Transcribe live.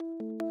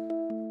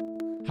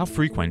How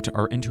frequent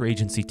are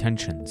interagency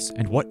tensions,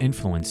 and what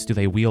influence do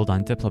they wield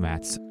on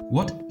diplomats?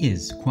 What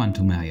is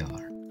quantum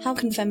IR? How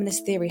can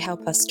feminist theory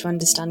help us to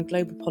understand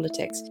global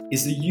politics?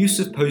 Is the use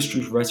of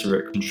post-truth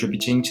rhetoric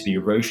contributing to the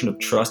erosion of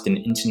trust in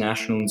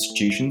international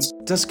institutions?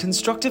 Does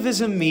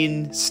constructivism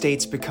mean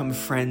states become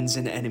friends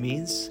and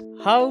enemies?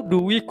 How do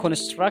we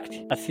construct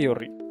a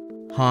theory?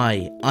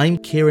 Hi, I'm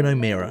Kieran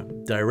O'Meara,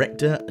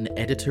 Director and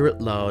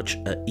Editor-at-Large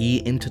at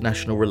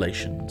International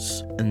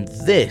Relations, and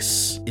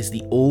this is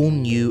the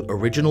all-new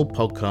original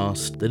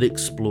podcast that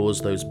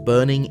explores those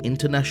burning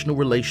international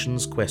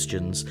relations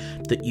questions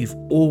that you've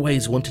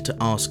always wanted to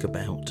ask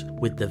about,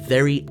 with the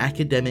very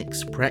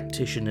academics,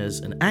 practitioners,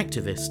 and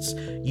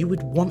activists you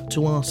would want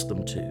to ask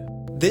them to.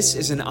 This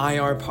is an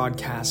IR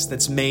podcast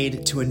that's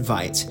made to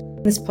invite.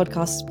 This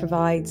podcast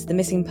provides the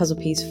missing puzzle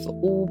piece for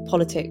all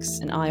politics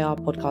and IR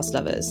podcast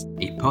lovers.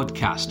 A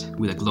podcast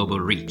with a global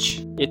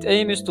reach. It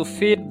aims to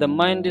feed the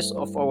minds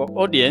of our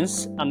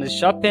audience and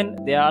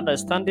sharpen their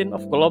understanding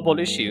of global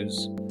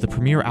issues. The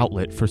premier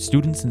outlet for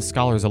students and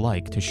scholars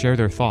alike to share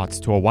their thoughts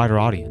to a wider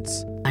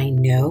audience. I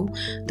know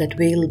that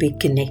we'll be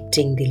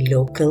connecting the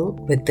local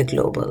with the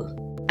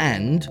global.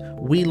 And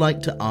we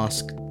like to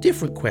ask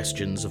different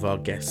questions of our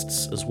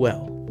guests as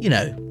well. You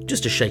know,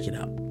 just to shake it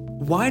up.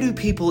 Why do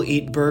people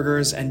eat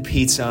burgers and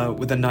pizza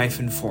with a knife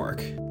and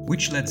fork?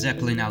 Which Led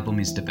Zeppelin album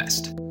is the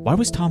best? Why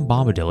was Tom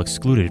Bombadil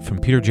excluded from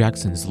Peter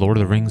Jackson's Lord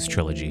of the Rings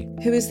trilogy?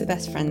 Who is the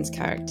best friend's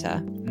character?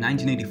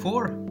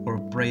 1984 or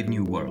Brave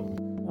New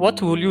World?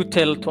 What will you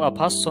tell to a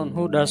person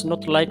who does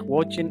not like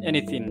watching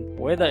anything,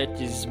 whether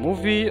it is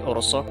movie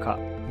or soccer?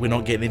 We're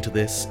not getting into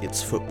this,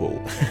 it's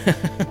football.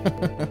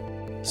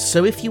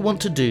 So if you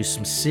want to do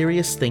some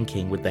serious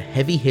thinking with the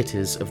heavy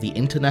hitters of the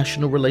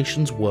international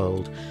relations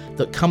world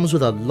that comes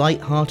with a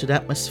light-hearted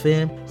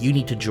atmosphere, you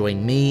need to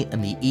join me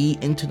and the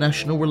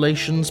International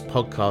Relations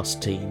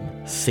podcast team,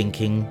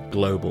 Thinking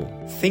Global.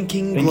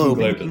 Thinking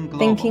Global.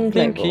 Thinking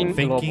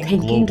Global.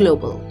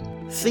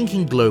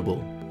 Thinking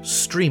Global.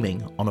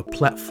 Streaming on a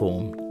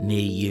platform near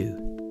you.